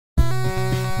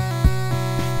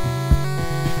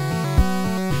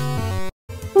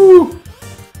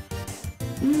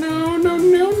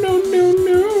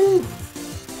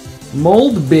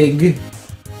Mold big.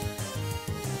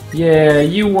 Yeah,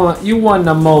 you want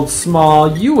to mold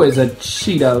small. You is a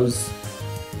Cheetos.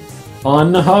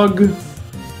 Unhug.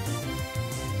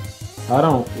 I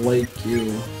don't like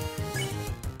you.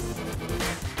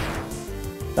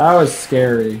 That was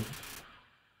scary.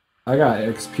 I got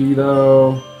XP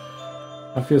though.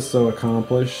 I feel so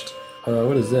accomplished.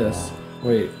 What is this?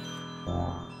 Wait.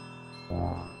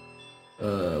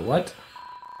 What?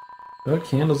 The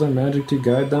candles are magic to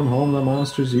guide them home. The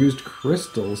monsters used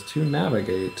crystals to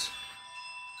navigate.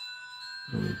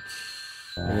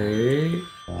 Okay.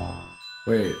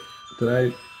 Wait, did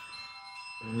I...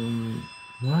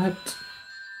 what?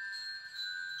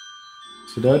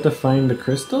 So do I have to find the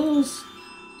crystals?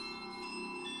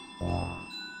 I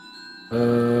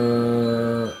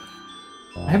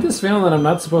have this feeling that I'm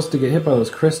not supposed to get hit by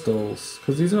those crystals,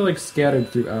 because these are like scattered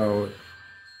throughout.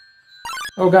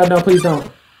 Oh god, no, please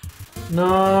don't.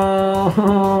 No!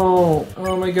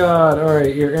 Oh my god.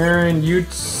 Alright, you're Aaron, you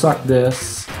suck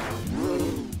this.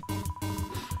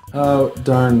 Oh,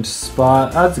 darn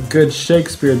spot. That's a good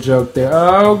Shakespeare joke there.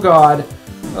 Oh god.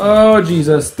 Oh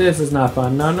Jesus, this is not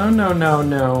fun. No, no, no, no,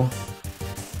 no.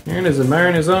 Aaron is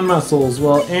admiring his own muscles.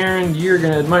 Well, Aaron, you're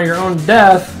gonna admire your own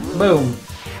death. Boom.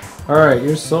 Alright,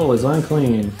 your soul is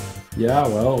unclean. Yeah,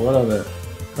 well, what of it?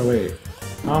 Oh wait.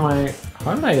 How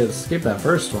did I escape that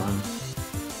first one?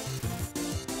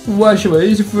 Wash away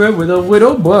your foot with a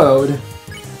widow blood.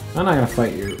 I'm not gonna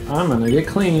fight you. I'm gonna get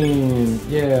clean.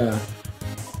 Yeah.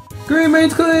 Green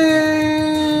main's clean!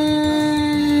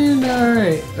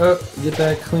 Alright. Oh, get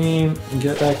that clean.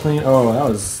 Get that clean. Oh, that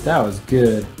was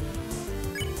good.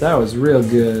 That was real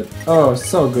good. Oh,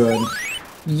 so good.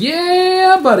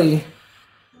 Yeah, buddy!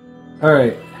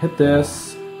 Alright, hit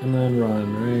this and then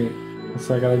run, right? That's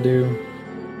what I gotta do.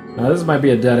 Now this might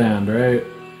be a dead end, right?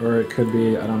 Or it could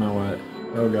be, I don't know what.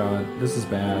 Oh god, this is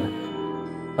bad.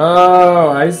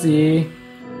 Oh, I see.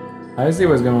 I see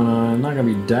what's going on. Not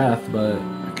gonna be death, but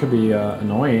it could be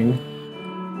annoying.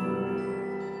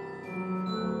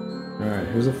 Alright,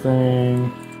 here's a thing.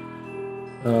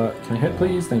 Can I hit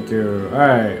please? Thank you.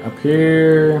 Alright, up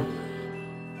here.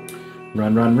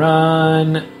 Run, run,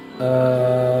 run.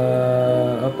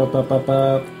 Up, up, up, up,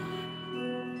 up.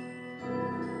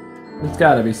 There's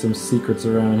gotta be some secrets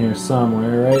around here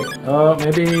somewhere, right? Oh,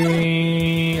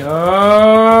 maybe...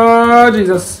 oh,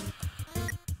 Jesus!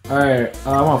 Alright,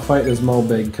 I want to fight this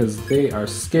Molbig because they are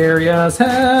scary as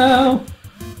hell!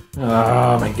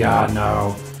 Oh my god,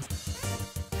 no.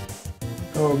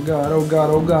 Oh god, oh god,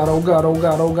 oh god, oh god, oh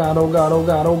god, oh god, oh god, oh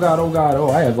god, oh god, oh god.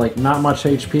 Oh, I have like not much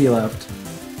HP left.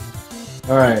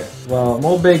 Alright, well,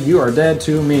 Molbig, you are dead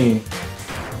to me.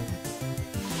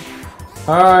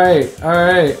 Alright,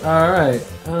 alright, alright.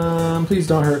 Please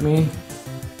don't hurt me.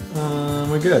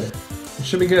 We're good. It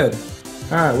should be good.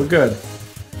 Alright, we're good.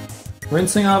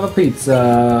 Rinsing off a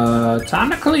pizza.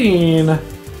 Time to clean.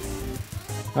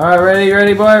 Alright, ready,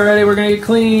 ready, boy, ready. We're gonna get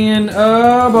clean.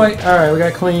 Oh, boy. Alright, we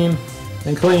got clean.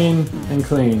 And clean. And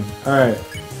clean. Alright.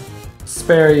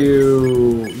 Spare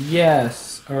you. Yes.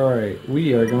 Alright,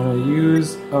 we are gonna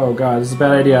use... oh god, this is a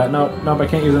bad idea. Nope, nope, I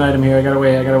can't use an item here. I gotta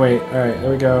wait, I gotta wait. Alright, there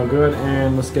we go. Good,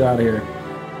 and let's get out of here.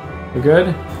 We're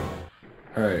good?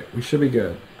 Alright, we should be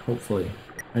good. Hopefully.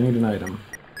 I need an item.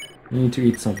 I need to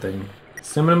eat something.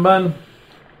 Cinnamon bun?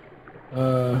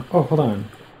 Oh, hold on.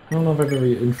 I don't know if I've ever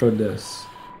infoed this.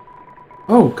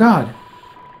 Oh, god!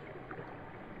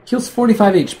 Heals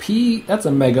 45 HP? That's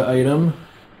a mega item.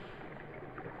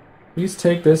 Please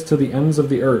take this to the ends of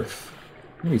the earth.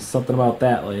 Maybe something about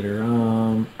that later.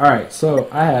 Alright, so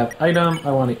I have item.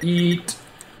 I want to eat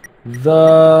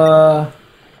the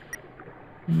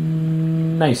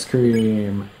ice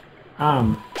cream.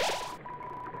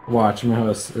 Watch, I'm gonna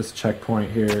have this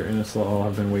checkpoint here, and this will all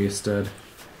have been wasted.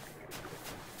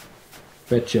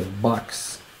 Bet you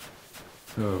bucks.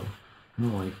 Oh, I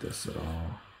don't like this at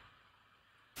all.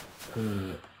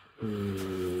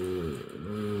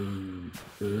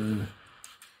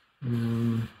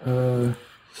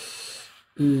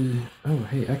 Oh,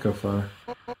 hey, Echo Far.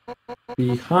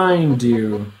 Behind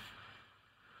you.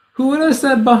 Who would have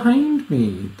said behind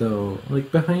me, though?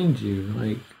 Like, behind you.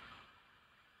 Like...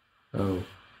 oh.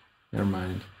 Never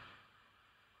mind.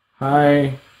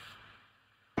 Hi.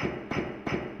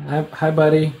 Hi,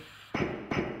 buddy.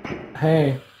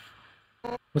 Hey.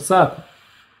 What's up?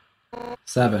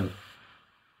 7.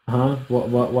 Uh-huh.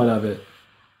 What of it?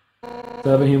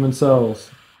 7 human souls.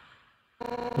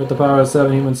 With the power of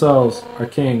 7 human souls, our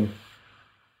king.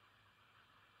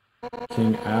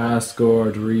 King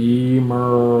Asgore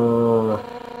Dreamer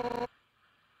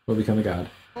will become a god.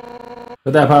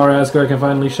 With that power, Asgore can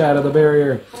finally shatter the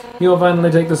barrier. He will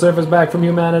finally take the surface back from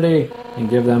humanity and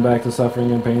give them back the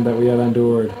suffering and pain that we have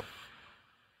endured.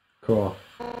 Cool.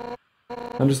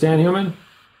 Understand, human?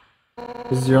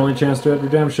 This is your only chance to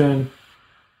redemption.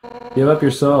 Give up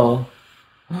your soul.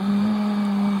 Or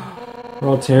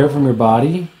I'll tear it from your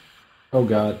body? Oh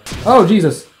god. Oh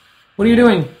Jesus! What are you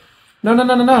doing? No, no,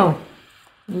 no, no, no!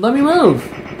 Let me move!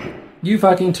 You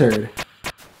fucking turd.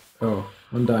 Oh,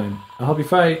 I'm dying. I'll help you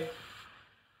fight.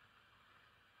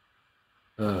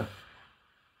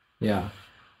 Yeah.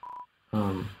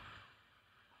 Can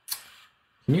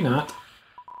you not?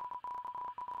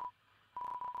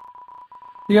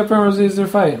 You got priorities to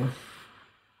fight.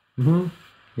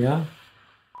 Yeah.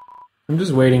 I'm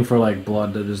just waiting for like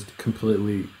blood to just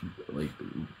completely like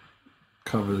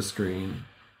cover the screen.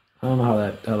 I don't know how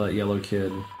that yellow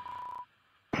kid.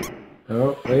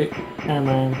 Oh wait, hey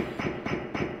man,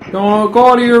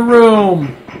 go to your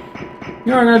room.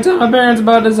 You aren't gonna tell my parents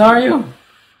about this, are you?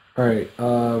 All right.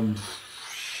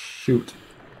 Shoot.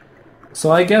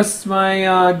 So I guess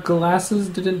my glasses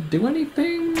didn't do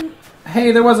anything.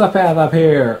 Hey, there was a path up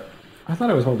here. I thought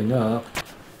I was holding up.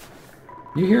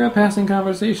 You hear a passing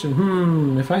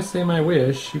conversation. If I say my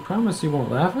wish, you promise you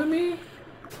won't laugh at me?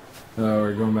 Oh,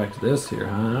 we're going back to this here,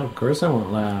 huh? Of course I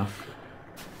won't laugh.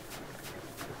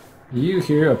 You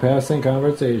hear a passing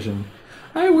conversation.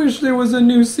 I wish there was a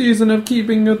new season of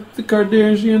keeping the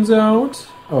Kardashians out.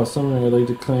 Oh, someone would like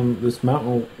to claim this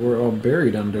mountain we're all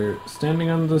buried under. Standing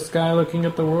under the sky looking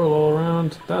at the world all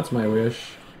around. That's my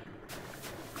wish.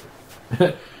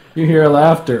 You hear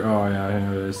laughter. Oh yeah,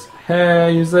 here it is.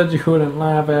 Hey, you said you wouldn't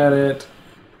laugh at it.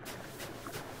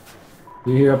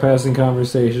 You hear a passing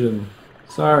conversation.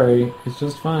 Sorry, it's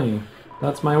just funny.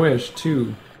 That's my wish,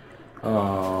 too.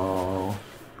 Oh.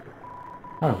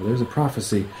 Oh, there's a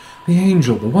prophecy. The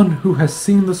angel, the one who has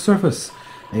seen the surface.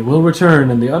 They will return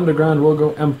and the underground will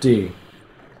go empty.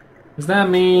 Is that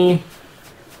me?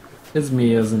 It's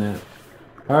me, isn't it?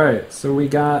 Alright, so we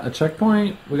got a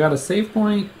checkpoint. We got a save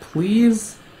point.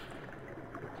 Please?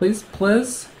 Please,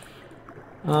 please?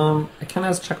 I can't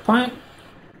have a checkpoint?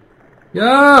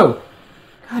 Yo!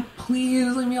 God,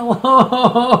 please leave me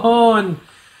alone!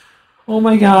 Oh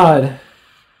my god.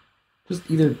 Just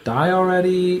either die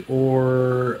already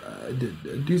or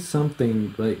do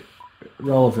something, like,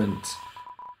 relevant.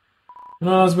 I'm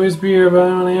not supposed to be here, but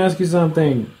I want to ask you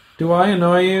something. Do I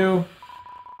annoy you?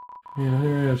 Man, I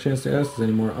didn't have a chance to ask this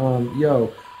anymore.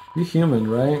 Yo, you human,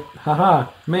 right?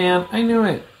 Haha, man, I knew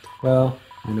it. Well,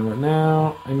 I know it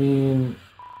now. I mean,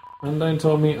 Undyne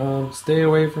told me, stay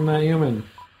away from that human.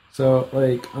 So,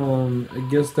 like, I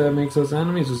guess that makes us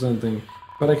enemies or something.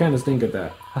 But I kind of stink at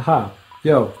that. Haha.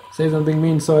 Yo, say something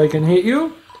mean so I can hate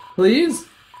you? Please?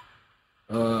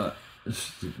 No.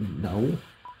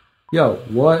 Yo,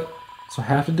 what? So I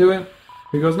have to do it?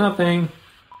 Here goes nothing.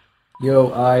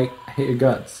 Yo, I hate your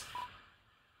guts.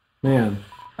 Man,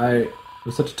 you're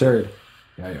such a turd.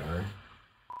 Yeah, you are.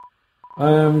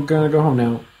 I'm gonna go home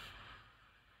now.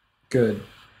 Good.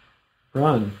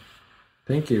 Run.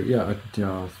 Thank you. Yeah, I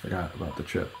forgot about the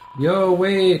trip. Yo,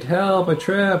 wait, help, I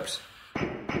tripped.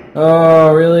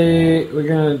 Oh, really? We're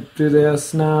gonna do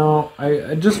this now?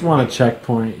 I just want a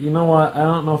checkpoint. You know what? I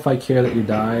don't know if I care that you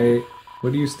die.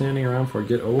 What are you standing around for?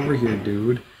 Get over here,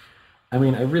 dude. I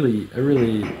mean, I really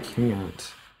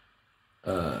can't.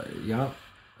 Yeah.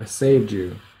 I saved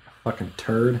you. Fucking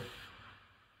turd.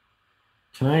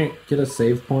 Can I get a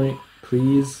save point,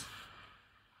 please?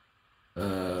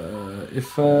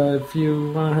 If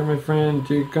you want to hurt my friend,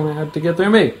 you're gonna have to get through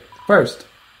me first.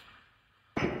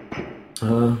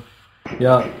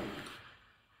 Yeah.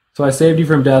 So I saved you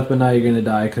from death, but now you're gonna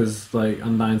die, because, like,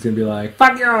 Undyne's gonna be like,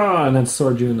 fuck you! And then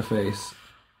sword you in the face.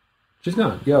 She's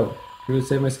gone. Yo, you would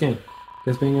save my skin.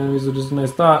 Guess being enemies was just a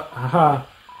nice thought. Haha.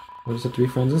 We'll just have to be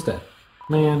friends instead.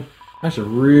 Man, I should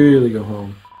really go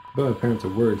home. But my parents are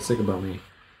worried sick about me.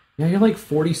 Yeah, you're like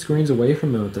 40 screens away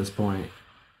from them at this point.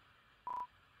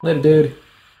 Later, dude.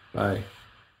 Bye.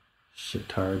 Shit,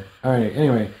 tard. Alright,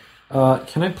 anyway.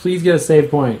 Can I please get a save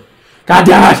point? God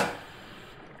damn it!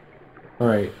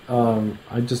 Alright,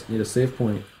 I just need a save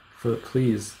point.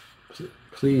 Please.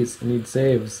 Please, I need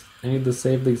saves. I need to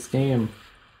save this game.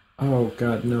 Oh,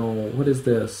 God, no. What is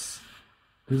this?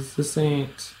 This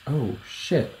ain't... Oh,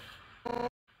 shit.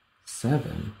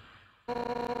 7.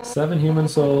 7 human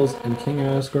souls, and King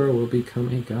Asgore will become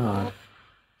a god.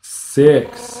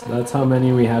 6. That's how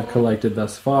many we have collected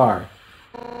thus far.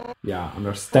 Yeah,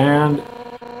 understand?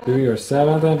 Through your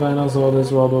 7th and final soul,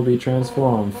 this world will be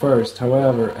transformed. First,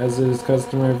 however, as it is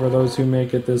customary for those who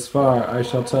make it this far, I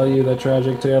shall tell you the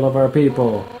tragic tale of our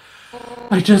people.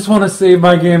 I just want to save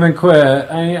my game and quit.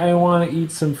 I want to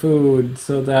eat some food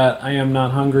so that I am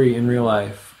not hungry in real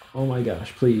life. Oh my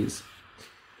gosh, please.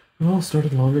 It all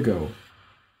started long ago.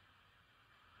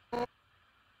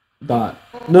 Dot.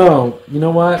 No, you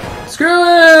know what? Screw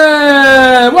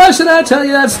it! Why should I tell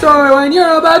you that story when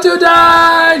you're about to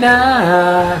die?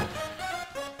 Nah.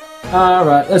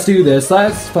 Alright, let's do this.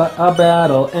 Let's fight a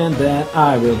battle and then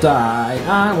I will die.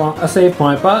 I want a save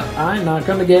point, but I'm not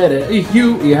gonna get it.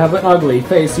 You have an ugly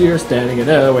face. You're standing in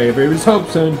the way of everybody's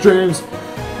hopes and dreams.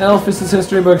 Elphys'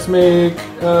 history books make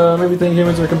maybe think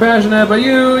humans are compassionate, but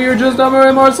you're just a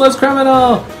remorseless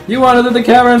criminal. You wanted the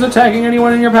caverns attacking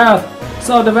anyone in your path.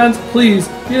 Self-defense, please.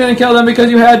 You didn't kill them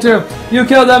because you had to. You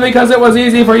killed them because it was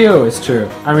easy for you. It's true.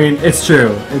 I mean, it's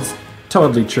true. It's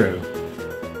totally true.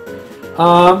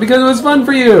 Because it was fun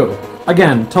for you.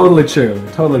 Again, totally true.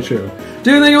 Totally true.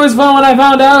 Do you think it was fun when I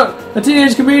found out a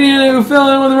teenage comedian who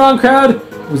fell in with the wrong crowd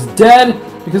was dead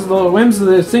because of the whims of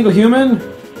the single human?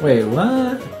 Wait,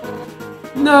 what?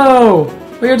 No!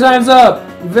 But your time's up,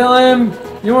 villain!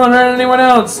 You won't hurt anyone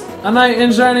else! A knight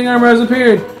in shining armor has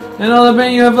appeared, and all the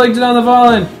pain you inflicted on the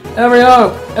fallen, every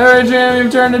hope, every dream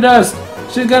you've turned to dust,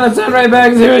 she's gonna send right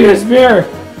back to your spear!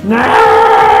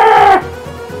 Nah!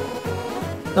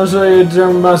 I'll show you a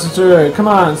German master. Come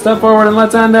on, step forward and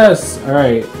let's end this!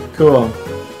 Alright, cool.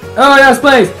 Oh yes,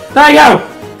 please! Thank you!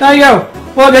 Thank you!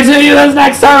 We'll continue this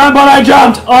next time on But I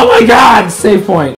Jumped! Oh my god! Save point.